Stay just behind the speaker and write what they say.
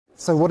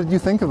So what did you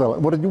think of that?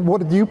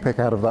 What did you pick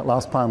out of that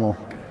last panel?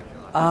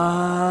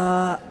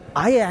 I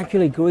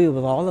actually agree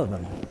with all of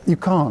them. You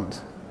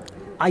can't.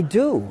 I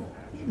do.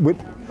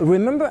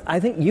 Remember, I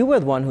think you were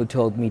the one who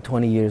told me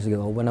 20 years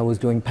ago when I was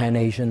doing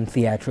Pan-Asian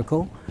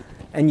theatrical,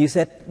 and you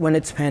said when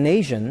it's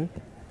Pan-Asian,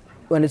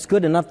 when it's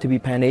good enough to be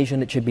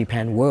Pan-Asian, it should be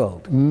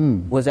Pan-World.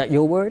 Was that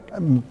your word?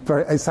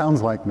 It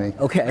sounds like me.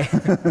 Okay.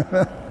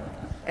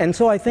 And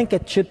so I think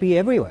it should be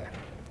everywhere.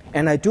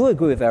 And I do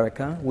agree with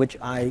Erica, which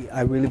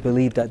I really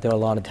believe that there are a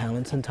lot of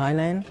talents in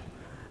Thailand,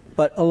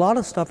 but a lot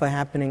of stuff are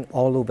happening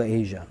all over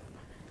Asia.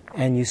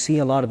 And you see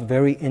a lot of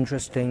very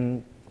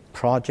interesting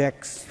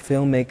projects,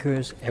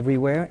 filmmakers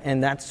everywhere,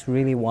 and that's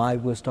really why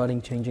we're starting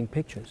Changin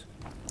Pictures.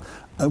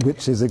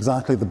 Which is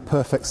exactly the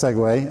perfect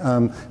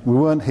segue. We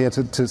weren't here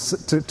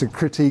to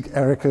critique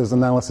Erica's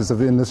analysis of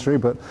the industry,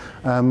 but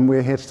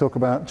we're here to talk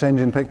about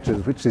Changin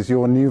Pictures, which is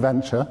your new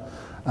venture.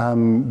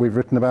 We've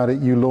written about it.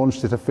 You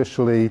launched it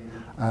officially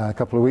a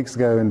couple of weeks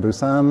ago in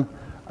Busan.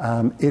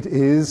 It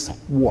is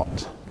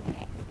what?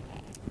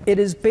 It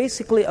is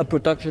basically a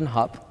production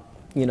hub.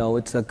 You know,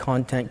 it's a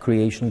content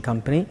creation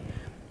company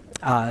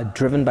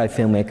driven by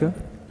filmmakers,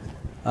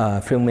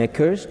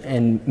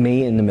 and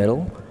me in the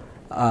middle.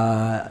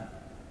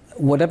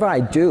 Whatever I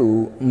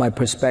do, my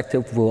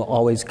perspective will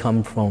always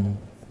come from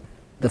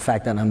the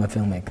fact that I'm a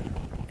filmmaker.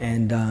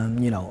 And,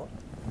 you know,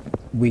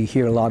 we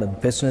hear a lot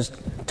of business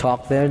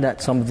talk there,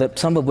 that some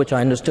of which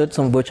I understood,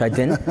 some of which I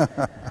didn't.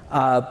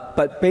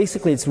 But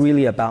basically, it's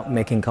really about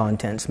making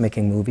contents,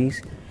 making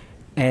movies.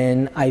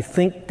 And I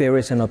think there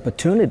is an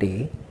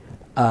opportunity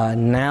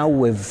now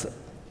with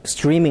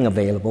streaming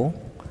available.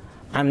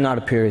 I'm not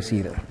a purist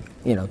either.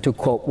 You know, to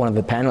quote one of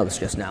the panelists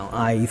just now,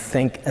 I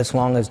think as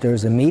long as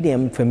there's a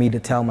medium for me to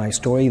tell my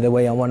story the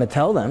way I want to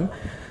tell them,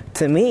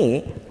 to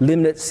me,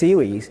 limited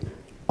series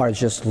are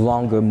just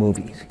longer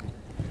movies.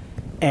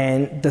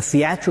 And the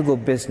theatrical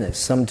business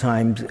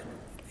sometimes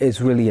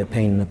is really a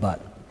pain in the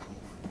butt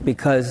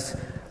because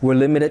we're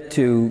limited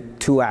to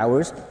 2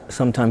 hours,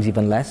 sometimes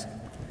even less.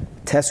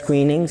 Test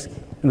screenings,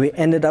 we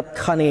ended up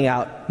cutting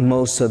out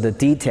most of the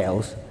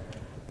details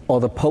or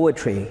the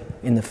poetry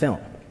in the film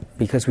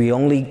because we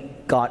only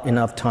got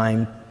enough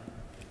time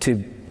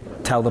to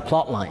tell the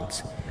plot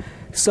lines.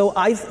 So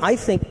I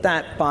think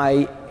that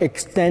by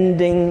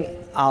extending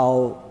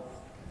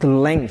the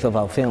length of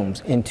our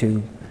films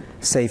into,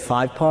 say,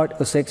 5-part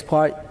or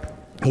 6-part,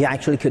 you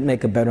actually could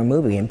make a better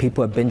movie, and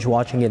people are binge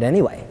watching it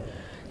anyway.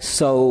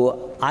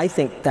 So I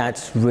think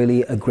that's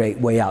really a great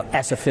way out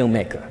as a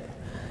filmmaker.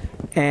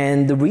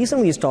 And the reason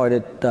we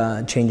started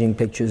Changin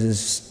Pictures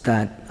is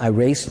that I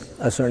raised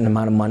a certain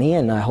amount of money,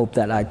 and I hope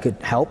that I could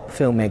help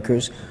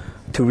filmmakers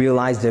to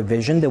realize their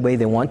vision the way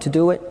they want to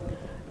do it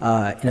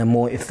in a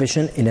more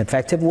efficient and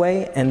effective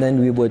way, and then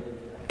we would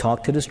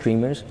talk to the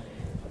streamers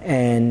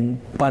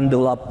and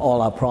bundle up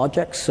all our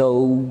projects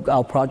so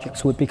our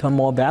projects would become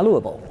more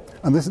valuable.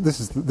 And this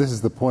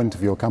is the point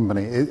of your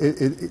company.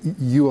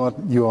 You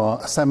are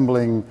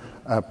assembling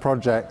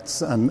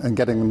projects and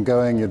getting them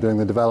going. You're doing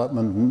the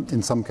development,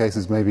 in some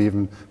cases maybe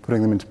even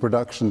putting them into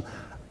production,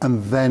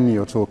 and then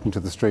you're talking to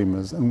the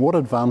streamers. And what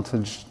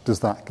advantage does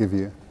that give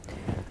you?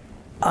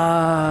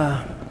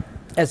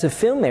 As a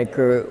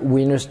filmmaker,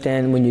 we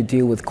understand when you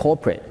deal with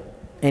corporate,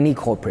 any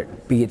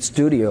corporate, be it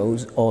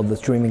studios or the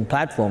streaming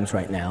platforms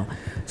right now,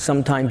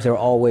 sometimes there are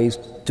always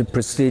the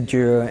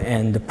procedure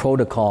and the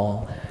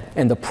protocol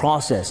and the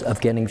process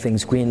of getting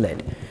things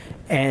greenlit.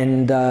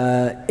 And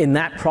in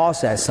that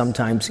process,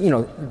 sometimes, you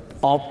know,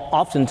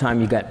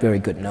 oftentimes you get very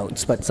good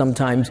notes, but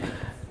sometimes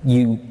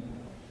you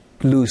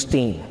lose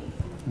steam,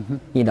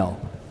 you know,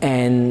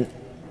 and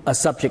a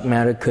subject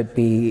matter could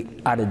be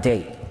out of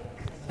date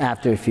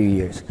after a few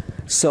years.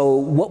 So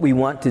what we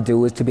want to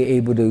do is to be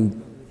able to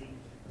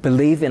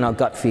believe in our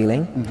gut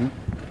feeling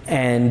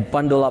and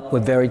bundle up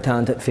with very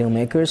talented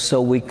filmmakers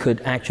so we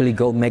could actually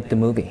go make the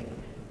movie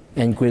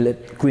and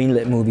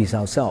greenlit movies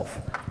ourselves.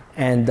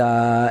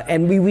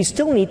 And we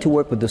still need to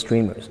work with the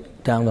streamers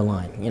down the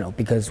line, you know,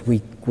 because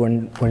we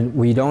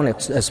don't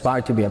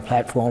aspire to be a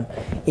platform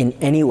in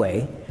any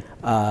way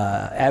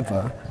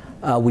ever.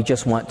 We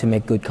just want to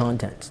make good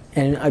content.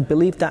 And I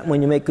believe that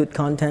when you make good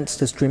content,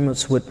 the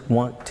streamers would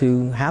want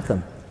to have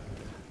them.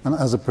 And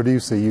as a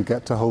producer, you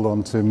get to hold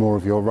on to more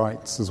of your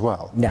rights as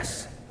well.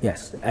 Yes.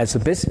 As a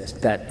business,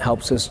 that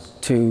helps us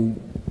to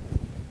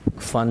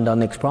fund our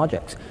next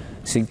projects.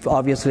 See,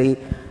 obviously,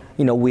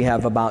 you know, we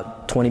have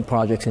about 20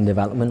 projects in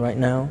development right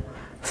now,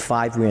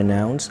 5 we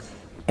announced,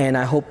 and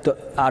I hope that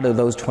out of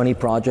those 20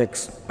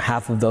 projects,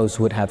 half of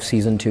those would have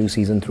season 2,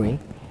 season 3,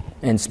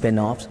 and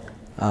spin-offs,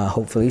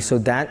 hopefully. So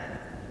that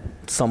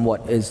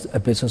somewhat is a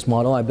business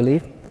model, I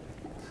believe.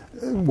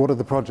 What are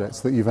the projects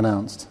that you've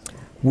announced?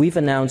 We've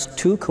announced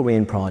 2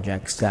 Korean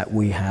projects that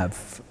we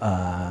have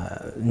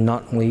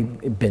not only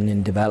been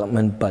in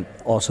development, but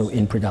also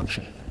in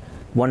production.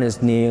 One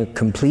is near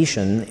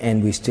completion,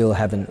 and we still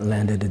haven't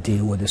landed a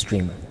deal with a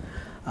streamer.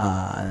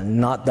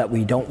 Not that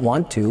we don't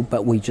want to,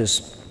 but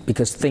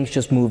because things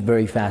just move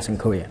very fast in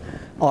Korea.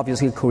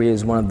 Obviously, Korea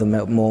is one of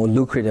the more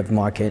lucrative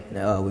market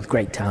with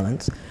great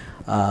talents.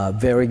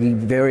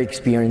 very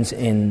experienced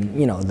in,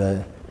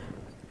 the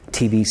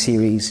TV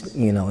series,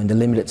 in the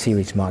limited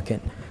series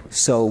market.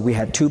 So we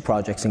had 2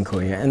 projects in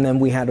Korea, and then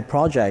we have a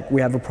project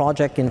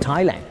in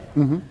Thailand,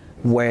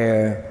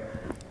 where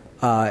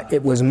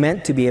it was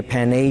meant to be a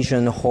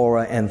Pan-Asian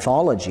horror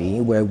anthology,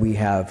 where we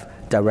have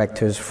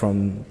directors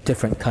from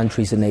different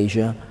countries in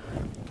Asia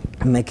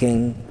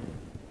making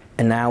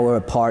an hour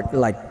apart,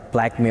 like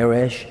Black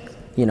Mirror-ish,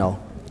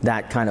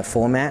 that kind of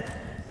format.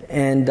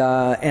 And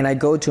I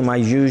go to my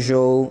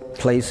usual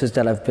places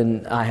that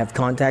I have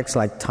contacts,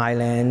 like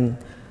Thailand,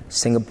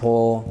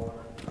 Singapore,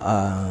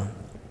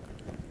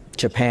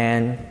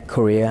 Japan,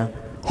 Korea,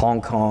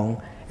 Hong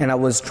Kong, and I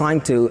was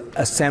trying to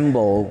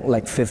assemble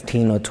like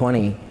 15 or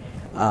 20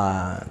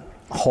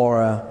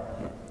 horror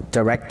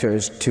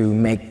directors to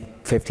make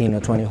 15 or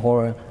 20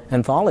 horror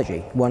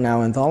anthology,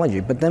 1-hour anthology.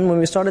 But then when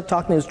we started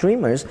talking to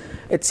streamers,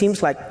 it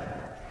seems like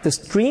the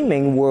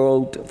streaming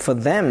world, for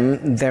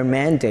them, their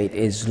mandate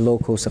is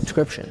local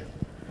subscription.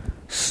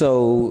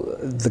 So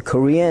the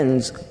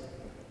Koreans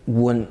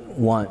wouldn't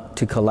want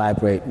to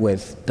collaborate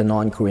with the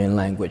non-Korean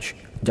language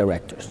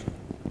directors.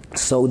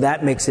 So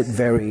that makes it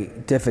very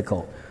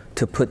difficult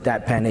to put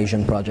that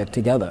Pan-Asian project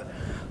together.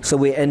 So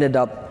we ended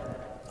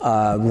up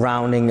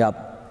rounding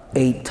up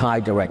 8 Thai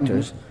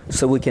directors,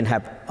 so we can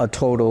have a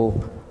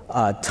total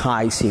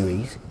Thai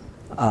series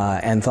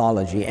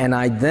anthology. And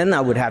then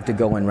I would have to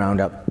go and round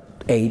up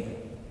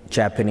 8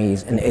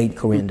 Japanese and 8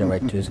 Korean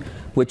directors,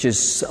 which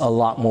is a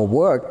lot more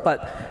work.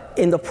 But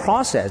in the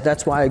process,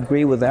 that's why I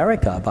agree with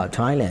Erica about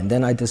Thailand.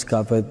 Then I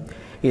discovered,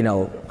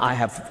 I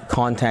have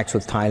contacts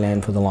with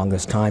Thailand for the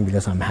longest time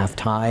because I'm half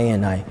Thai,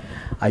 and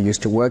I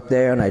used to work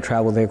there, and I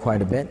travel there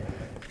quite a bit.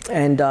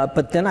 And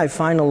but then I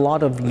find a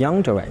lot of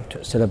young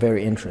directors that are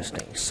very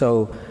interesting.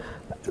 So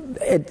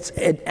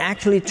it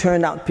actually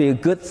turned out to be a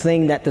good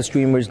thing that the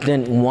streamers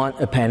didn't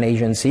want a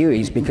Pan-Asian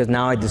series, because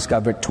now I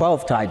discovered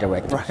 12 Thai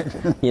directors.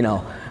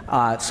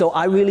 Right. So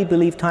I really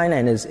believe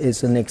Thailand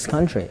is the next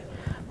country.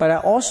 But I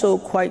also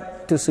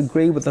quite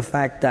disagree with the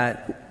fact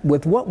that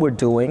with what we're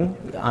doing,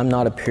 I'm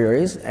not a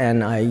purist,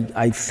 and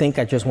I think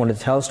I just want to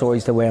tell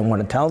stories the way I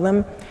want to tell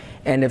them.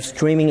 And if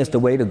streaming is the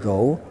way to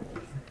go,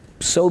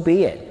 so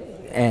be it.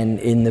 And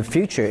in the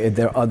future, if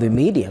there are other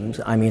mediums,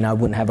 I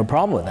wouldn't have a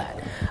problem with that.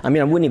 I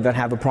wouldn't even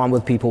have a problem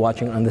with people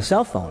watching on the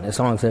cell phone, as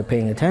long as they're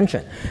paying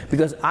attention.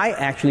 Because I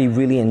actually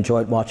really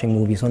enjoyed watching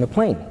movies on a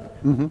plane.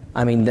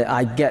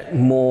 I get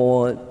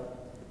more,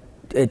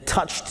 it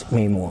touched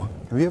me more.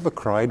 Have you ever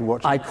cried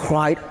watching? I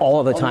cried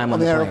all the time on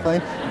the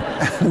airplane.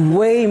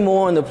 Way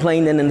more on the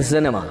plane than in the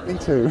cinema. Me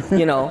too.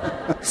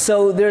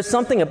 So there's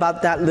something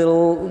about that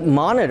little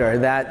monitor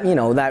that,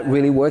 that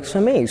really works for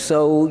me.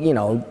 So,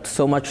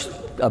 so much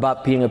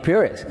about being a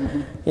purist.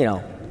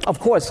 Of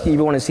course, if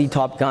you want to see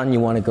Top Gun, you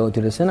want to go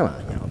to the cinema,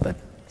 but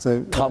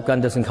Top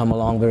Gun doesn't come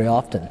along very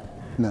often.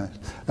 No.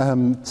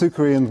 2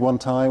 Koreans, 1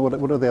 Thai. What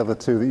are the other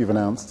 2 that you've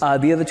announced?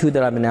 The other 2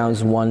 that I've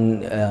announced,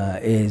 one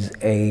is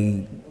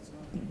a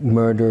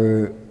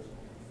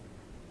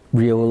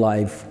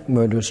real-life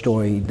murder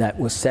story that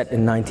was set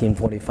in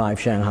 1945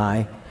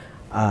 Shanghai.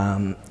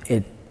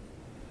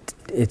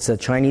 It's a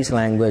Chinese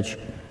language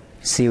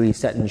series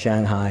set in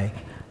Shanghai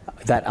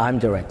that I'm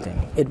directing.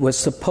 It was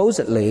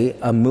supposedly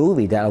a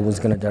movie that I was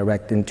going to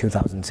direct in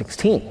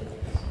 2016.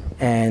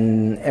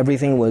 And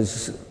everything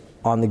was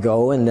on the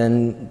go, and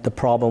then the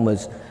problem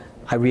was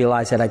I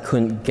realized that I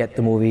couldn't get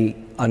the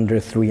movie under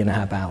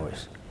 3.5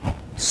 hours.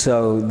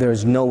 So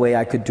there's no way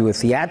I could do a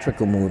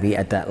theatrical movie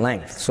at that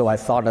length. So I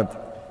thought of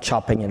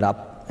chopping it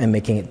up and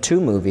making it 2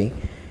 movies,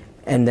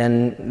 and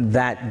then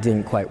that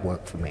didn't quite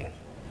work for me.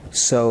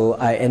 So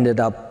I ended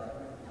up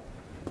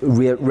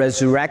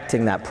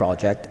resurrecting that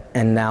project,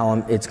 and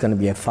now it's going to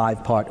be a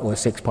 5-part or a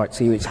 6-part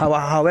series,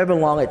 however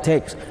long it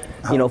takes,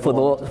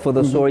 for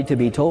the story to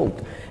be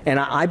told. And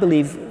I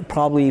believe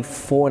probably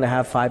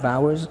 4.5, 5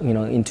 hours,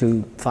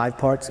 into 5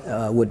 parts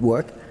would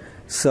work.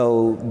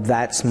 So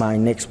that's my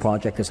next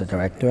project as a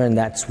director, and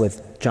that's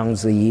with Zhang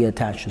Ziyi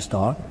attached to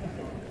star.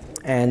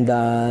 And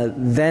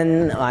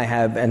then I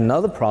have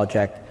another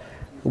project,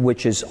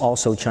 which is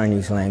also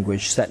Chinese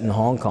language, set in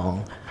Hong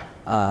Kong,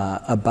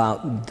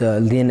 about the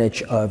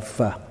lineage of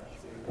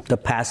the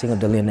passing of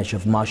the lineage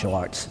of martial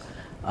arts,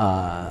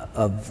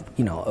 of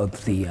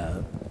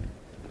the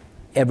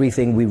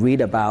everything we read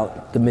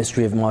about the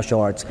mystery of martial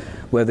arts,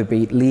 whether it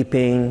be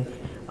leaping,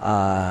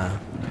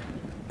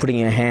 putting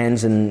your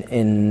hands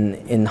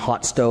in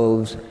hot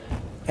stoves,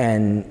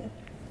 and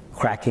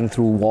cracking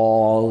through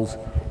walls,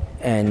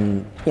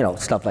 and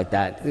stuff like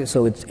that.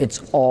 So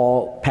it's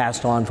all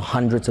passed on for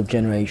hundreds of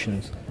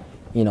generations,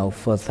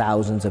 for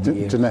thousands of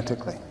years.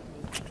 Genetically?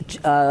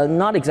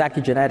 Not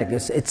exactly genetic.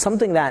 It's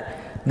something that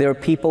there are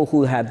people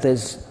who have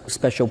these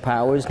special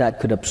powers that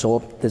could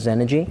absorb this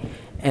energy,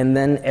 and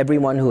then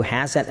everyone who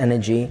has that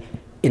energy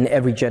in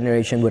every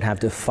generation would have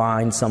to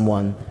find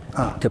someone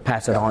to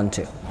pass it on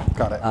to.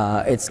 Got it.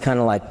 It's kind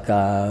of like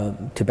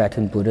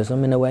Tibetan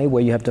Buddhism in a way,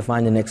 where you have to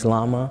find the next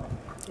Lama,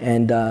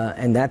 and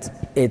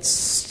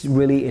it's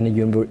really in a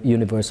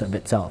universe of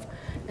itself.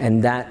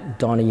 And that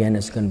Donnie Yen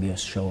is going to be a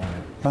show on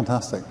it.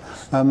 Fantastic.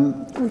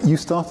 You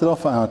started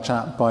off our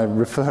chat by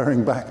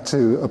referring back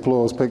to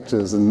Applause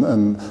Pictures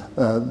and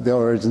the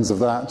origins of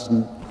that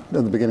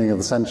at the beginning of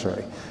the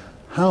century.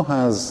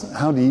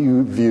 How do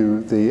you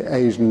view the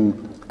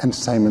Asian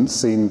entertainment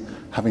scene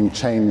having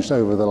changed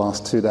over the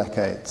last 2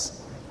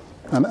 decades?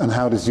 And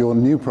how does your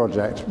new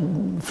project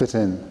fit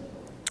in?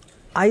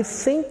 I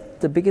think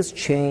the biggest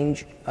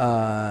change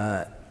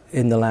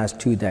in the last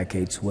 2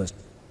 decades was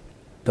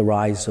the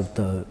rise of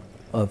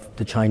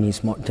the Chinese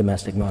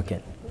domestic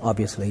market.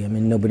 Obviously, I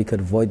mean, nobody could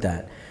avoid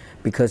that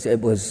because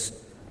it was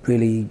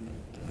really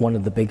one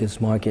of the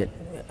biggest market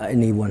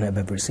anyone have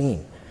ever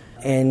seen.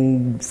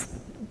 And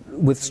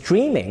with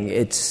streaming,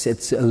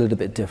 it's a little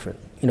bit different,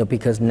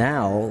 because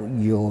now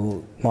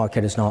your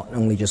market is not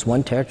only just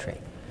one territory.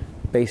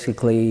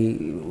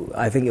 Basically,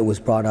 I think it was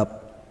brought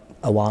up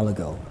a while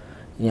ago.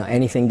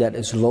 Anything that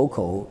is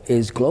local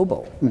is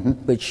global,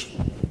 which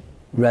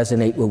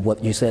resonate with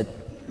what you said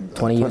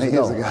 20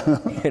 years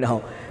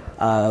ago.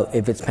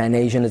 If it's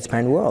Pan-Asian, it's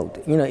Pan-World.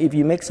 If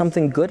you make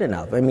something good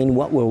enough, I mean,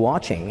 what we're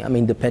watching, I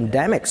mean, the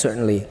pandemic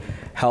certainly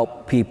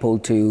helped people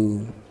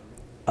to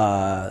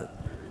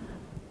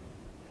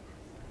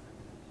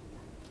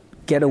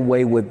get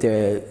away with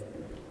their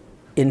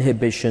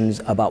inhibitions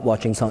about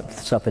watching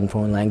stuff in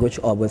foreign language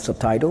or with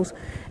subtitles.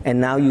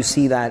 And now you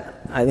see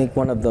that, I think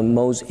one of the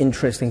most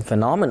interesting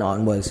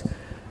phenomenon was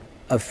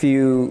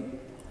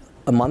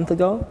a month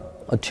ago,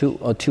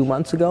 or 2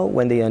 months ago,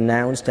 when they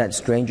announced that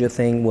Stranger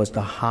Things was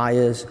the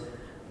highest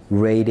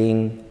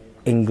rating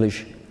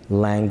English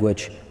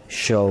language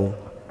show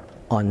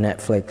on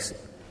Netflix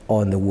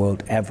or in the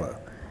world ever.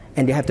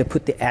 And they have to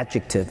put the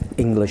adjective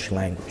English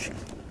language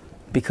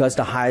because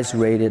the highest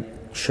rated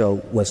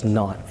show was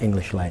not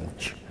English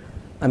language.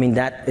 I mean,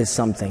 that is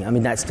something. I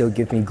mean, that still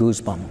gives me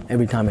goosebumps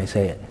every time I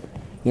say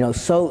it.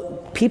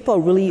 So people are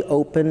really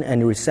open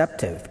and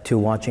receptive to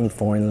watching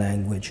foreign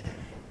language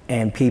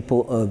and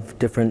people of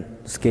different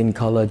skin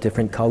color,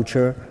 different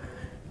culture.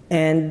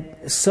 And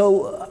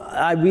so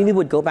I really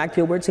would go back to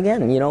your words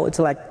again. It's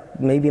like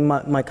maybe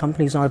my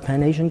company's not a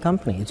Pan-Asian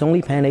company. It's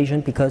only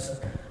Pan-Asian because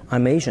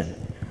I'm Asian.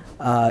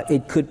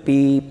 It could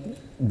be,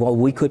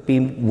 we could be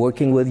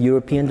working with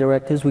European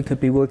directors, we could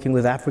be working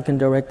with African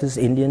directors,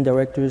 Indian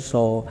directors,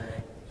 or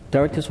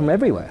directors from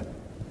everywhere.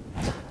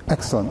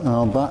 Excellent. And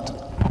on that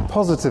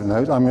positive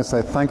note, I'm going to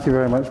say thank you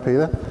very much,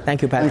 Peter.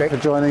 Thank you, Patrick. Thank you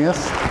for joining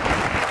us.